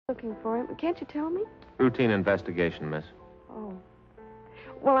Looking for him. Can't you tell me? Routine investigation, miss. Oh.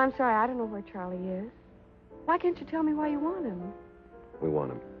 Well, I'm sorry. I don't know where Charlie is. Why can't you tell me why you want him? We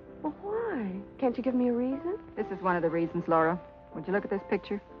want him. Well, why? Can't you give me a reason? This is one of the reasons, Laura. Would you look at this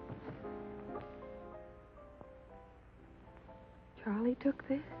picture? Charlie took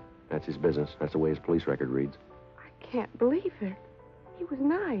this? That's his business. That's the way his police record reads. I can't believe it. He was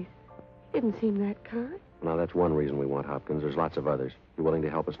nice. He didn't seem that kind. Now, that's one reason we want Hopkins. There's lots of others. You willing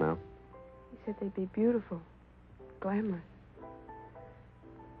to help us now? He said they'd be beautiful, glamorous.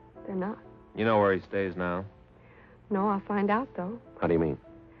 They're not. You know where he stays now? No, I'll find out, though. How do you mean?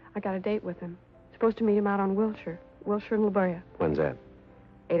 I got a date with him. Supposed to meet him out on Wilshire and La Brea. When's that?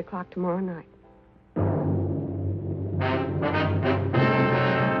 8 o'clock tomorrow night.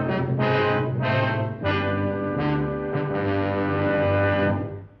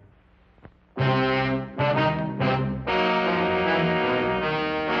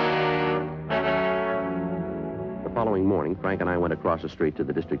 Morning, Frank and I went across the street to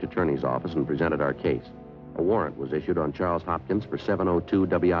the district attorney's office and presented our case. A warrant was issued on Charles Hopkins for 702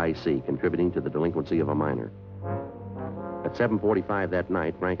 WIC, contributing to the delinquency of a minor. At 7:45 that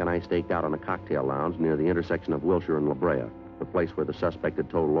night, Frank and I staked out on a cocktail lounge near the intersection of Wilshire and La Brea, the place where the suspect had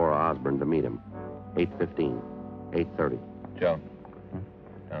told Laura Osborne to meet him. 8:15, 8:30. Joe,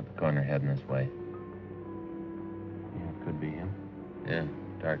 down at the corner heading this way. Yeah, it could be him. Yeah,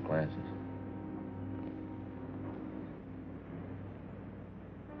 dark glasses.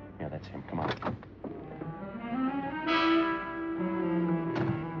 Yeah, that's him. Come on.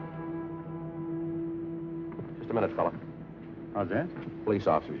 Just a minute, fella. How's that? Police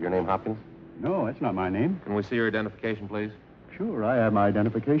officers. Your name Hopkins? No, that's not my name. Can we see your identification, please? Sure, I have my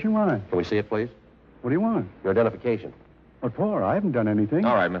identification. Why? Can we see it, please? What do you want? Your identification. What for? I haven't done anything.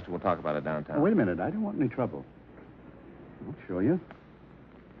 All right, mister, we'll talk about it downtown. Oh, wait a minute. I don't want any trouble. I'll show you.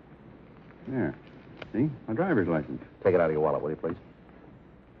 There. See? My driver's license. Take it out of your wallet, will you, please?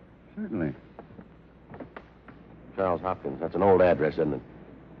 Certainly. Charles Hopkins. That's an old address, isn't it?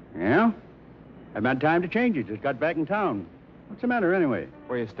 Yeah? Haven't had time to change it. Just got back in town. What's the matter, anyway?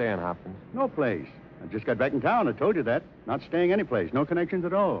 Where you staying, Hopkins? No place. I just got back in town. I told you that. Not staying any place. No connections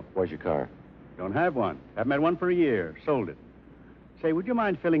at all. Where's your car? Don't have one. Haven't had one for a year. Sold it. Say, would you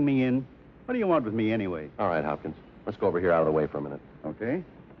mind filling me in? What do you want with me, anyway? All right, Hopkins. Let's go over here out of the way for a minute. Okay.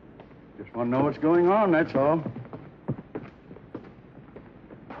 Just want to know what's going on, that's all.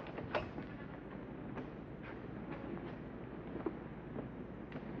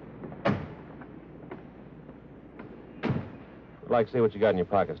 I'd like to see what you got in your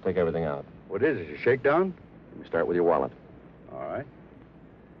pockets. Take everything out. What is it, a shakedown? You start with your wallet. All right.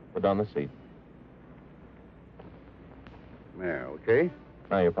 Put down the seat. There, okay.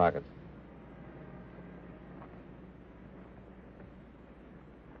 Now your pockets.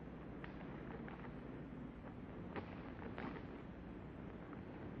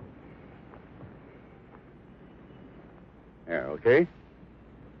 There, okay.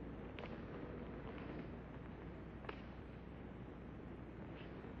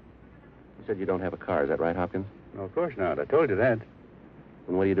 You said you don't have a car. Is that right, Hopkins? No, of course not. I told you that.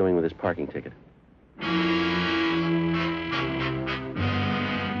 And what are you doing with this parking ticket?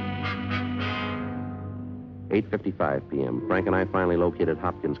 8:55 p.m. Frank and I finally located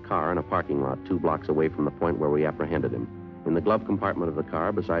Hopkins' car in a parking lot 2 blocks away from the point where we apprehended him. In the glove compartment of the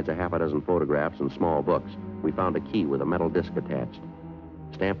car, besides a half a dozen photographs and small books, we found a key with a metal disc attached.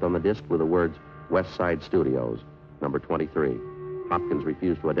 Stamped on the disc were the words, West Side Studios, number 23. Hopkins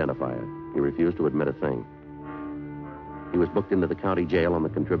refused to identify it. He refused to admit a thing. He was booked into the county jail on the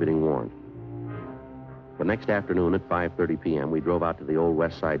contributing warrant. The next afternoon at 5:30 p.m., we drove out to the old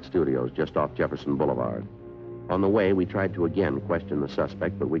West Side Studios just off Jefferson Boulevard. On the way, we tried to again question the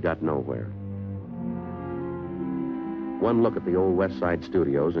suspect, but we got nowhere. One look at the old West Side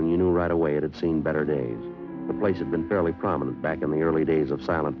Studios, and you knew right away it had seen better days. The place had been fairly prominent back in the early days of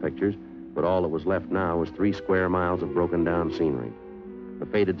silent pictures, but all that was left now was 3 square miles of broken-down scenery. The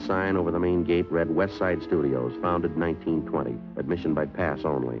faded sign over the main gate read West Side Studios, founded 1920, admission by pass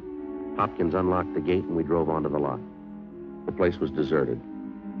only. Hopkins unlocked the gate, and we drove onto the lot. The place was deserted.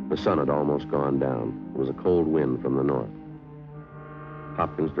 The sun had almost gone down. It was a cold wind from the north.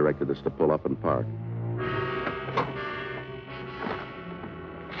 Hopkins directed us to pull up and park.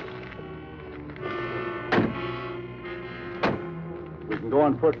 We can go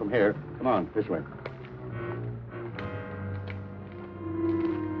on foot from here. Come on, this way.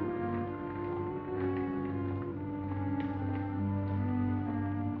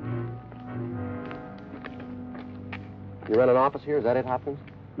 You run an office here? Is that it, Hopkins?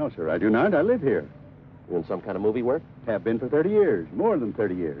 No, sir, I do not. I live here. You in some kind of movie work? Have been for 30 years. More than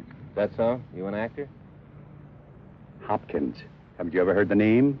 30 years. Is that so? You an actor? Hopkins. Haven't you ever heard the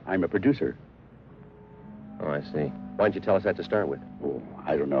name? I'm a producer. Oh, I see. Why didn't you tell us that to start with? Oh,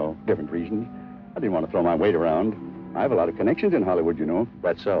 I don't know. Different reasons. I didn't want to throw my weight around. I have a lot of connections in Hollywood, you know.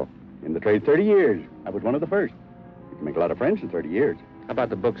 That's so. In the trade 30 years. I was one of the first. You can make a lot of friends in 30 years. How about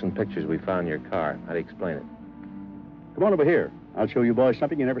the books and pictures we found in your car? How do you explain it? Come on over here. I'll show you boys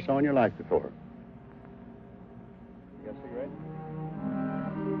something you never saw in your life before. You got a cigarette?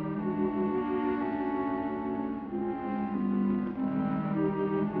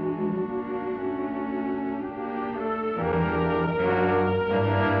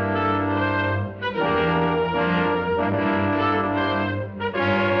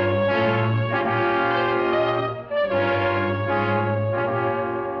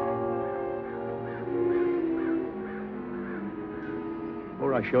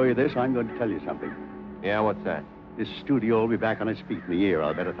 Before I show you this, I'm going to tell you something. Yeah, what's that? This studio will be back on its feet in a year.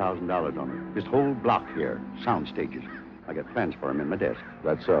 I'll bet $1,000 on it. This whole block here, sound stages. I got plans for them in my desk.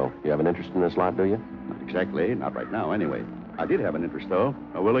 That's so. You have an interest in this lot, do you? Not exactly. Not right now, anyway. I did have an interest, though.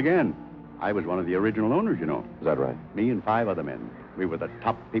 I will again. I was one of the original owners, you know. Is that right? Me and 5 other men. We were the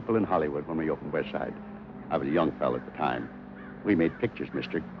top people in Hollywood when we opened West Side. I was a young fellow at the time. We made pictures,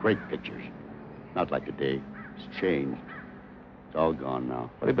 mister. Great pictures. Not like today. It's changed. It's all gone now.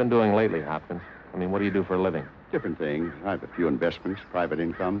 What have you been doing lately, Hopkins? I mean, what do you do for a living? Different things. I have a few investments, private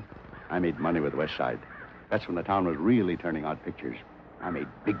income. I made money with West Side. That's when the town was really turning out pictures. I made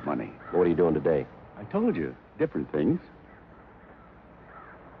big money. What are you doing today? I told you, different things.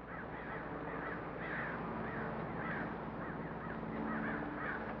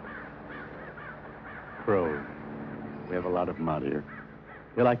 Crows. We have a lot of them out here.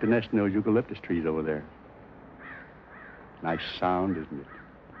 They like to nest in those eucalyptus trees over there. Nice sound, isn't it?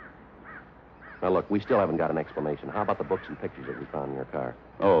 Now, look, we still haven't got an explanation. How about the books and pictures that we found in your car?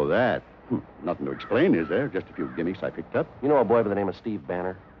 Oh, that. Nothing to explain, is there? Just a few gimmicks I picked up. You know a boy by the name of Steve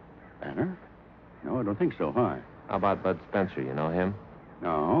Banner? Banner? No, I don't think so, huh? How about Bud Spencer? You know him?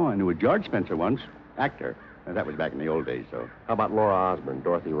 No, I knew a George Spencer once. Actor. That was back in the old days, though. How about Laura Osborne,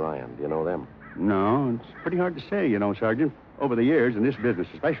 Dorothy Ryan? Do you know them? No, it's pretty hard to say, you know, Sergeant. Over the years, in this business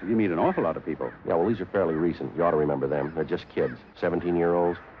especially, you meet an awful lot of people. Yeah, well, these are fairly recent. You ought to remember them. They're just kids,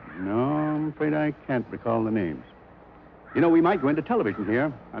 17-year-olds. No, I'm afraid I can't recall the names. You know, we might go into television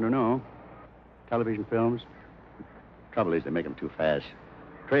here. I don't know. Television films. Trouble is, they make them too fast.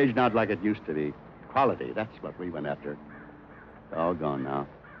 Trade's not like it used to be. Quality, that's what we went after. It's all gone now.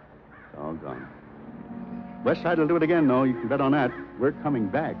 It's all gone. West Side will do it again, though. You can bet on that. We're coming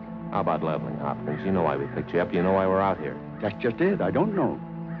back. How about leveling, Hopkins? You know why we picked you up. You know why we're out here. That's just it. I don't know.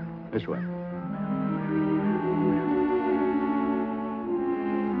 This way.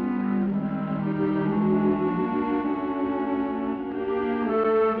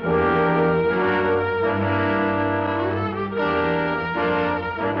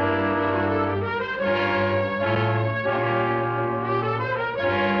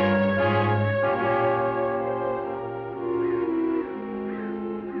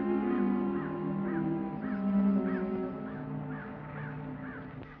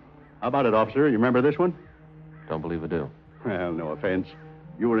 How about it, officer? You remember this one? Don't believe I do. Well, no offense.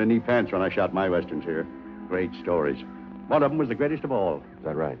 You were in knee pants when I shot my westerns here. Great stories. One of them was the greatest of all. Is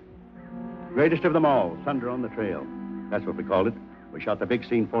that right? Greatest of them all, Thunder on the Trail. That's what we called it. We shot the big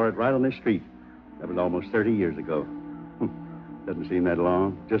scene for it right on this street. That was almost 30 years ago. Doesn't seem that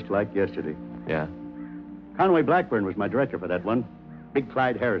long, just like yesterday. Yeah? Conway Blackburn was my director for that one. Big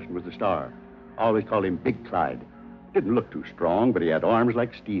Clyde Harrison was the star. Always called him Big Clyde. Didn't look too strong, but he had arms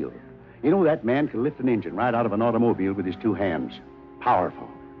like steel. You know, that man could lift an engine right out of an automobile with his 2 hands. Powerful.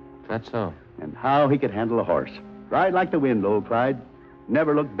 That's so. And how he could handle a horse. Ride like the wind, old Clyde.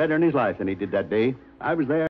 Never looked better in his life than he did that day. I was there.